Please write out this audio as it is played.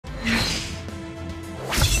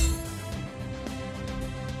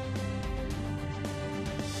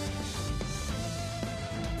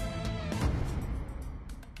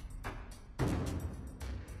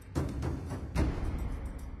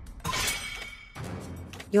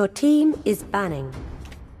Your team is banning.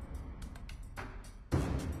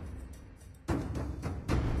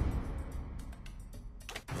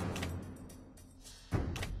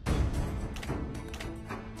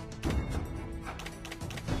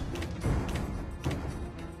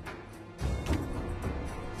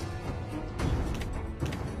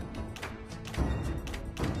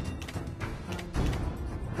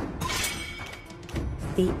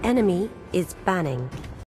 The enemy is banning.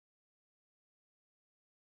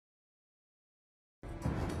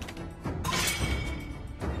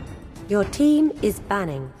 Your team is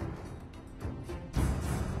banning.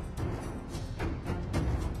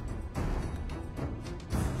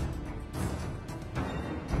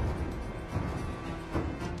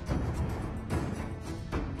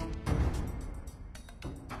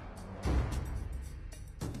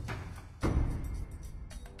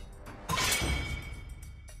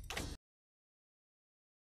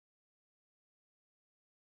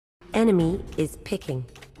 Enemy is picking.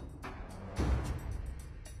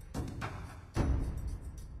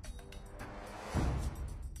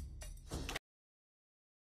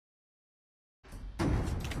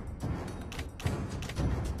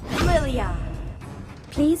 Lilia.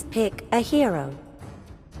 Please pick a hero.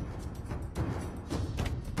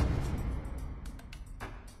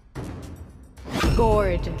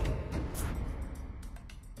 Gord.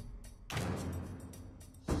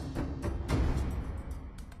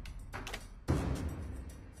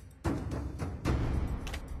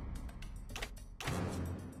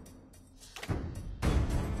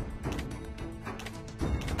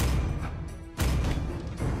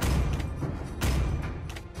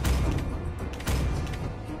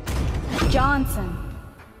 Johnson.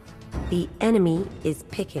 The enemy is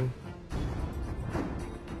picking.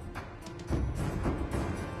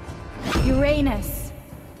 Uranus.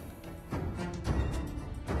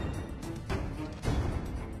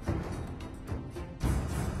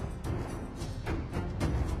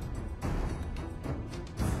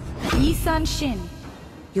 Yisan Shin.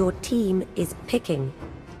 Your team is picking.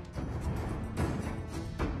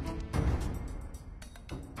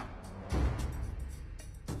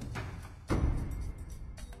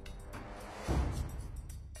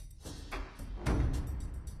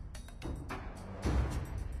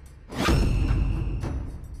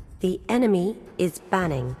 The enemy is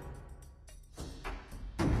banning.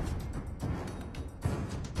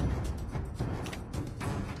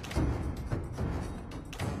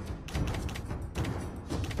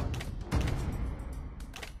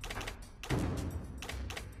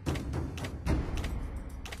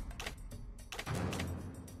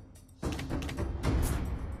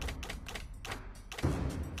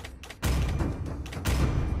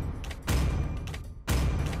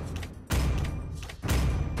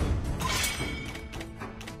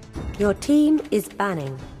 Your team is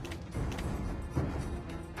banning.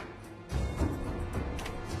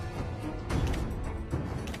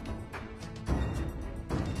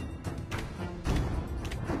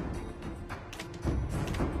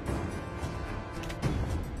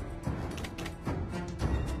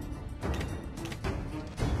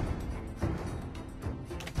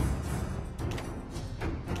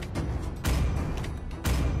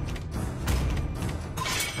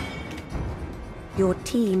 Your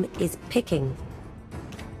team is picking.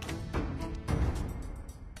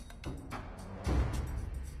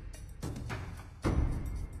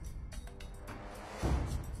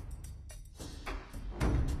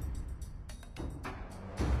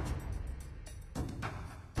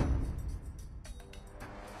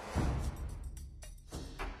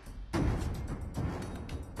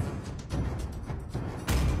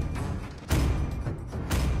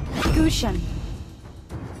 Gushan.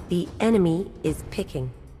 The enemy is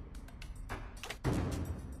picking.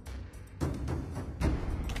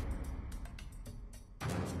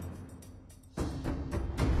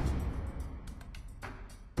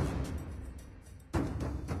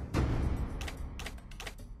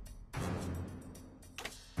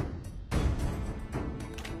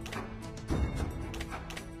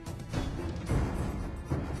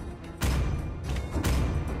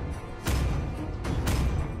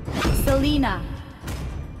 Selena.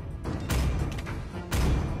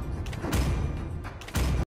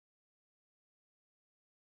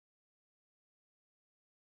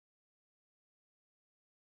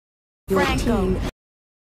 Your Franco. team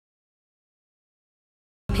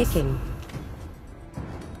picking.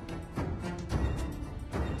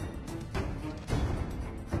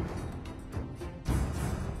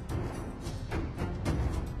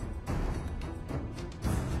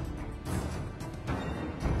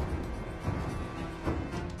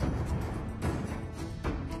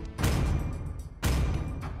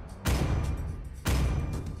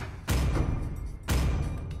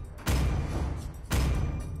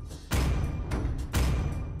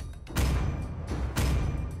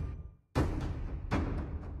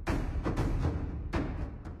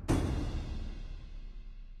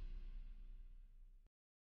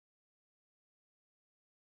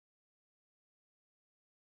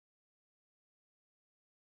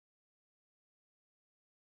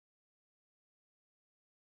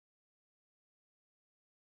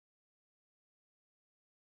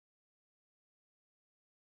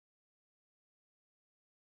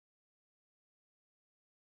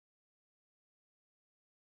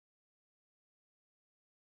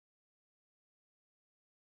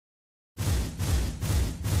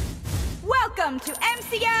 Welcome to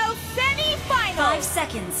MCL semi-finals! 5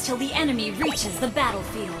 seconds till the enemy reaches the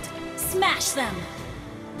battlefield. Smash them!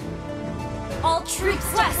 All troops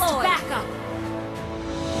deployed! Backup!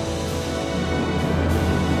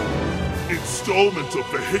 Installment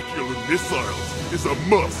of vehicular missiles is a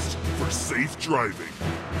must for safe driving.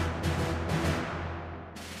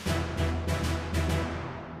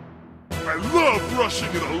 I love rushing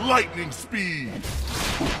at a lightning speed!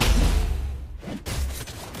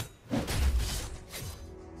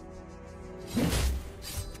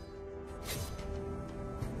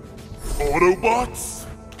 Autobots?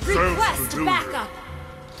 Request Sounds familiar. backup!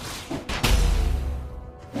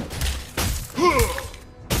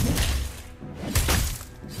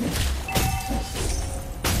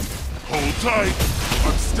 Hold tight!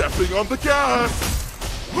 I'm stepping on the gas!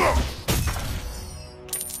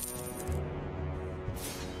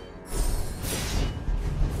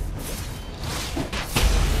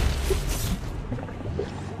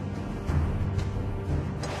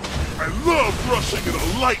 I love rushing at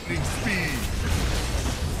a lightning speed!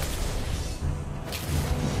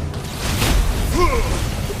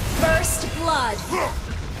 First blood!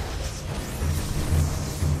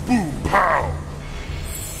 Boom pow!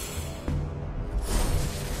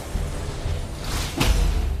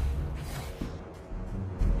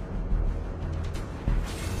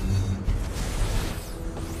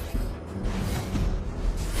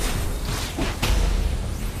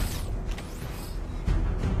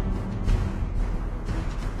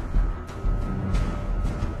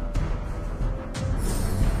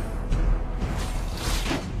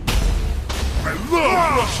 I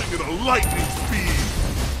love rushing at a lightning speed!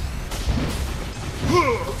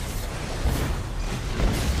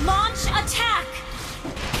 Launch attack!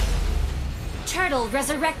 Turtle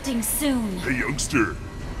resurrecting soon. Hey youngster,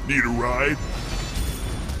 need a ride?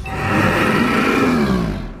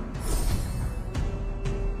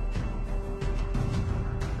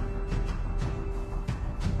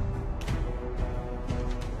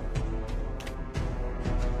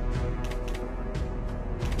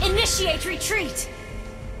 Initiate retreat!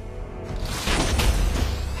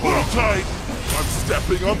 Hold tight, I'm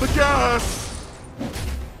stepping on the gas!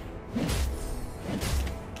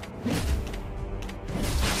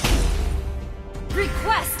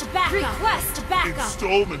 Request backup! Request backup!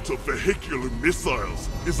 Installment of vehicular missiles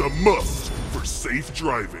is a must for safe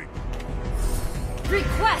driving.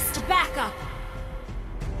 Request backup!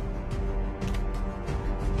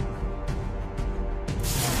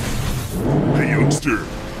 Hey youngster,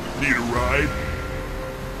 need a ride?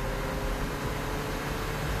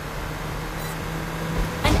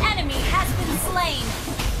 An enemy has been slain!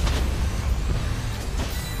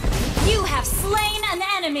 You have slain an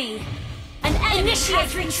enemy! An enemy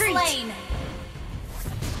has been slain!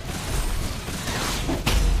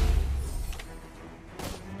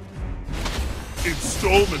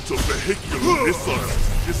 Installment of vehicular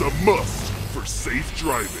missiles is a must for safe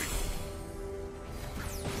driving.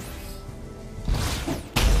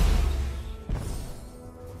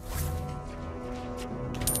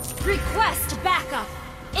 Request backup!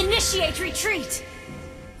 Initiate retreat!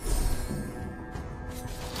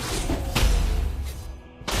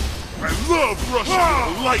 I love rushing at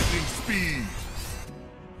a lightning speed!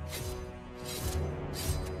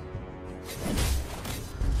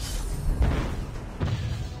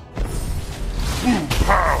 Boom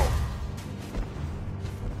pow!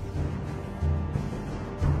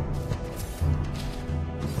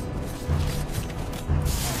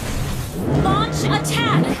 Launch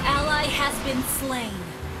attack! An ally has been slain.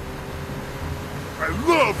 I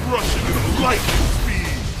love rushing at a lightning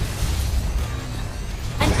speed!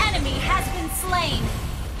 An enemy has been slain.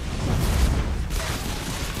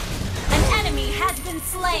 An enemy has been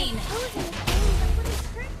slain.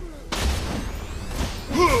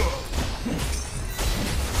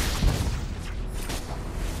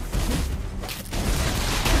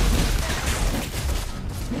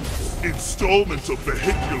 Installment of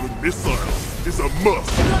vehicular missiles is a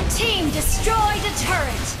must. Your team destroyed a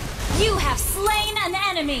turret. You have slain an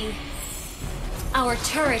enemy. Our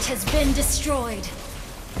turret has been destroyed.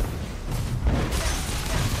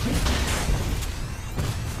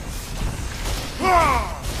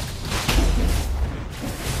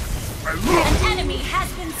 I love An enemy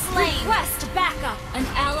has been slain. Request backup. An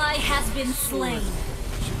ally has been slain.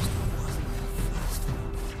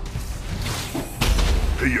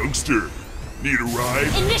 Hey youngster, need a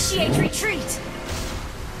ride? Initiate retreat.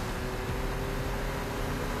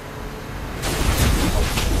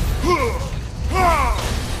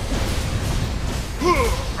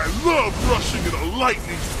 I love rushing at a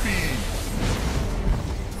lightning speed!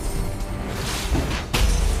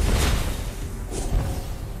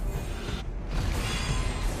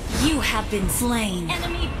 have been slain.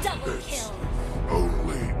 Enemy double kill.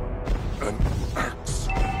 Only an axe.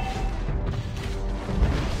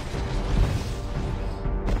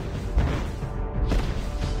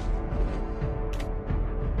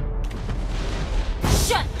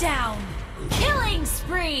 Shut down. Killing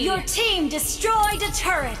spree. Your team destroyed a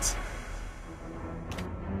turret.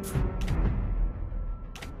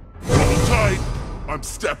 Hold tight. I'm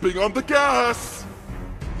stepping on the gas.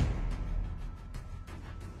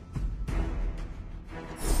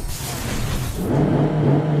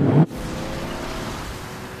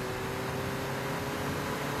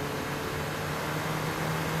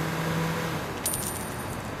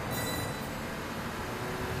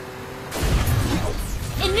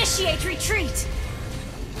 Initiate retreat!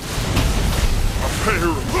 A pair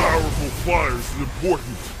of powerful flyers is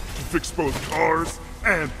important to fix both cars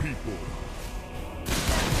and people.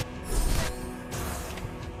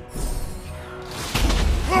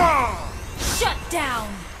 Ha! Shut down!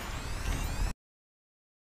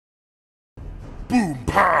 Boom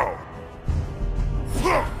pow!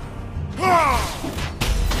 Ha! Ha!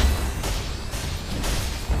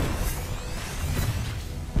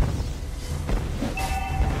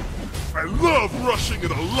 I love rushing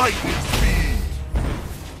at a lightning speed!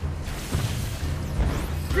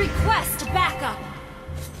 Request backup!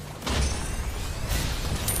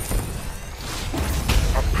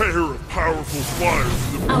 A pair of powerful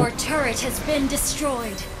flyers in the... Our turret has been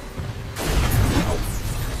destroyed.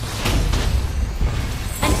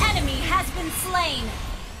 An enemy has been slain.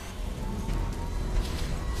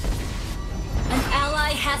 An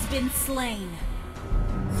ally has been slain.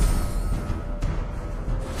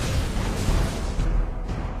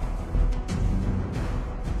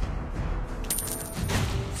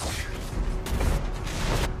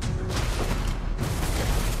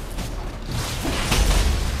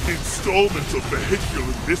 Installment of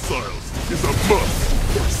vehicular missiles is a must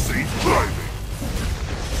for safe driving.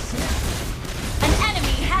 An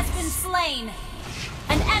enemy has been slain.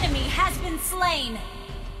 An enemy has been slain.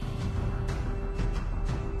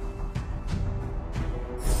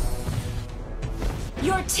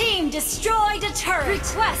 Your team destroyed a turret.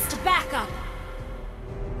 Request backup.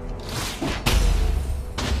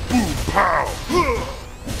 Boom pow!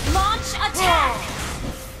 Launch attack.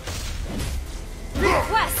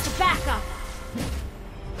 Request backup.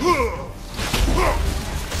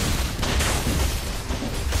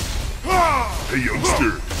 Hey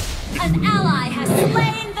youngster, An ally has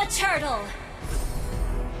slain the turtle.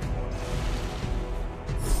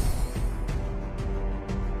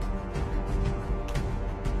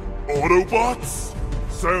 Autobots?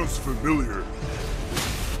 Sounds familiar.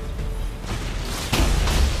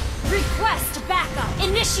 Request backup.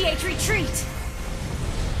 Initiate retreat.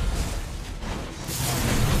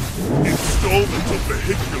 Installment of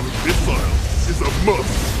vehicular missiles is a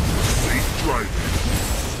must for safe driving.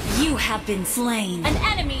 You have been slain. An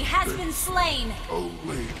enemy has been slain.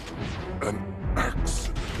 Only an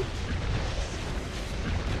accident.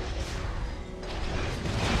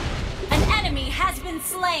 An enemy has been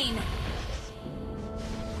slain.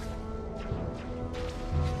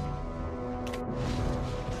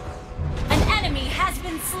 An enemy has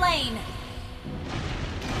been slain.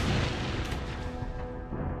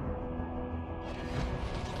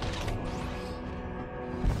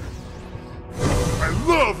 I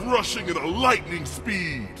love rushing at a lightning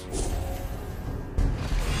speed.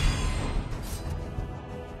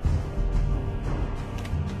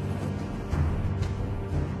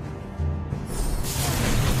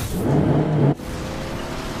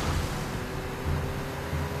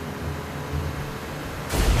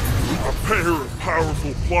 A pair of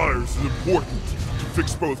powerful pliers is important to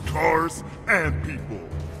fix both cars and people.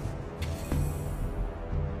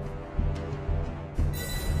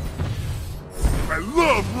 I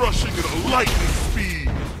love rushing at a lightning speed.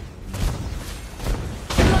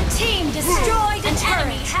 Your team destroyed a turret. An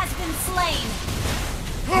enemy has been slain.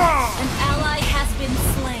 An ally has been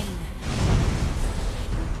slain.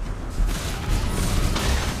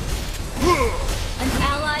 An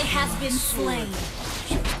ally has been slain.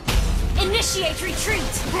 Initiate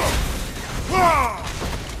retreat.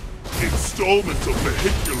 Installment of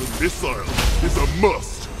vehicular missiles is a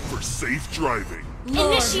must for safe driving.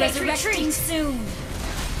 Initiate retreat soon.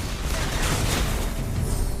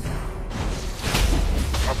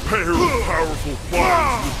 A pair of powerful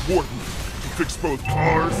pliers is important to fix both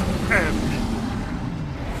cars and people.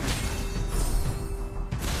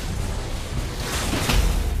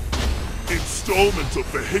 Installment of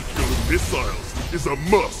vehicular missiles is a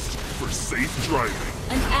must for safe driving.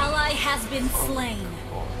 An ally has been slain.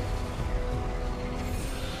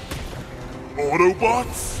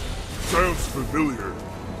 Autobots? Sounds familiar.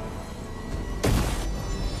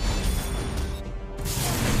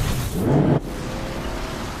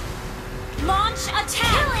 Launch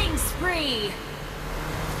attack! Killing spree!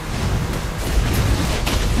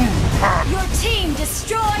 Your team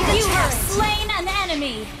destroyed the turret! You have slain an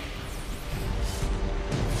enemy!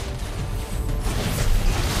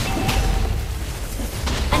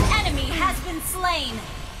 An enemy has been slain!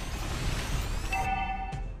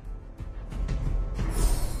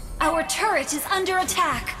 Our turret is under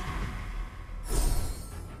attack!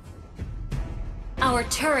 Our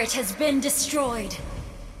turret has been destroyed!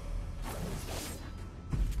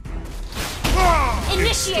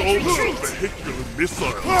 Initiate retreat! Vehicular missile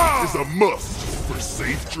is a must for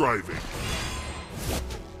safe driving.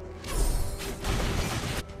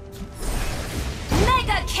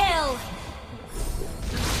 Mega kill!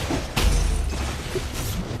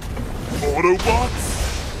 Autobots?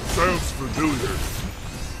 Sounds familiar.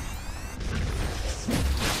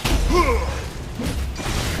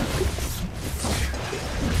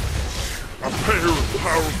 A pair of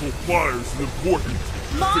powerful pliers is important.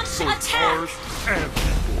 Launch Fix both attack! cars and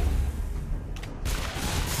people.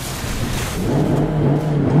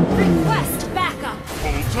 Request backup!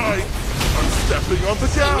 Hold tight. I'm stepping on the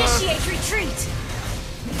gas. Initiate retreat!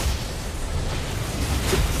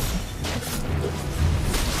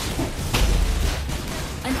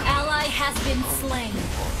 An ally has been slain.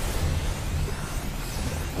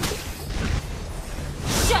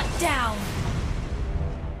 Shut down!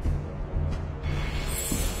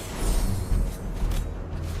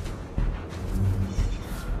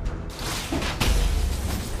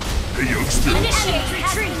 Hey, youngsters. Initiate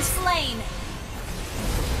retreat! Slain!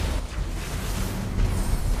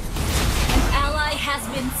 An ally has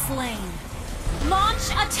been slain. Launch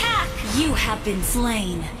attack! You have been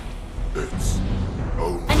slain. It's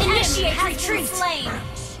only An enemy has been slain.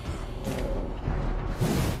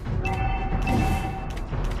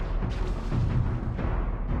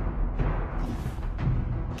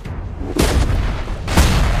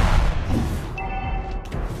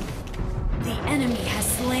 The enemy has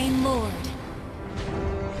slain Lord.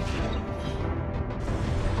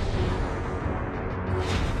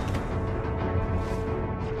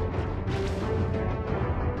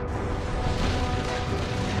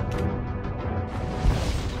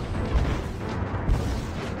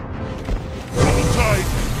 hold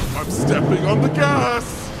tight. I'm stepping on the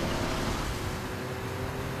gas.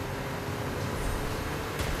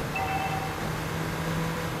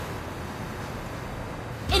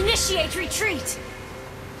 Initiate retreat!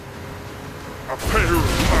 A pair of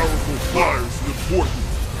powerful pliers is important.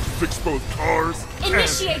 Fix both cars and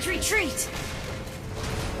Initiate retreat!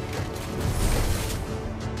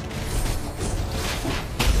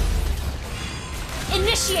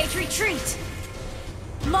 Initiate retreat!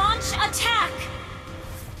 Launch attack!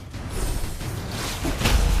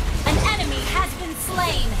 An enemy has been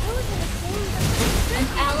slain! An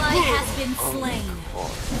ally has been slain!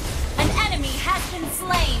 An enemy has been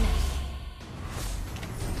slain!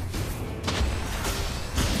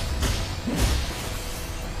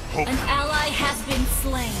 Ho- An ally has been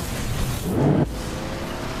slain!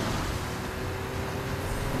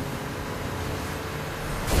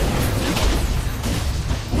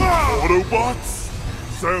 Autobots?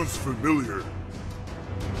 Sounds familiar.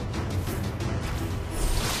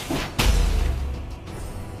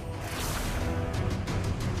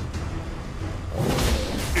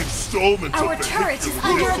 Installment Our of turret is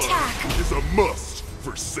vehicular under missile attack. is a must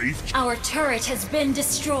for safe. Our turret has been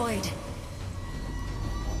destroyed.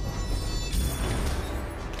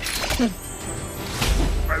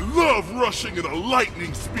 I love rushing at a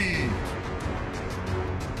lightning speed.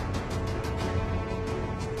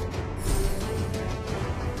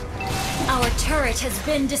 Our turret has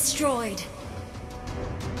been destroyed.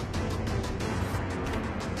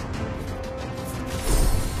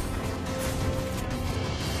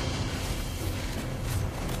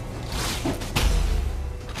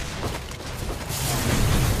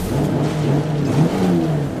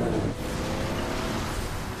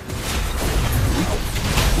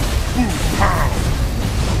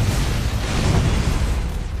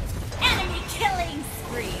 Enemy killing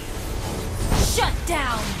spree! Shut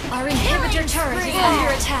down! Our inhibitor turret is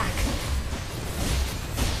under attack.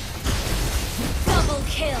 Double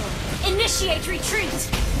kill! Initiate retreat!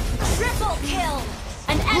 Triple kill!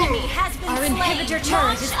 An enemy has been slain! Our inhibitor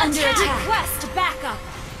turret is under attack. Request backup!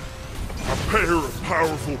 A pair of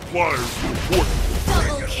powerful pliers is important.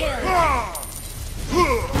 Double kill!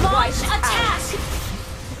 Launch attack!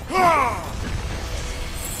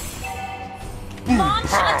 Launch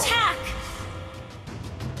attack!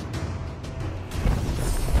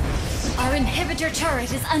 inhibitor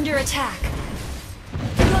turret is under attack.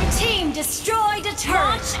 Your team destroyed a turret.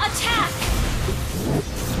 Launch attack!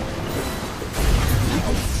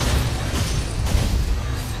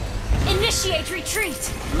 Initiate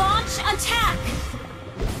retreat! Launch attack!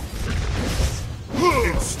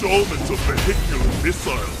 Installment of vehicular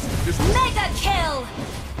missiles is Mega kill!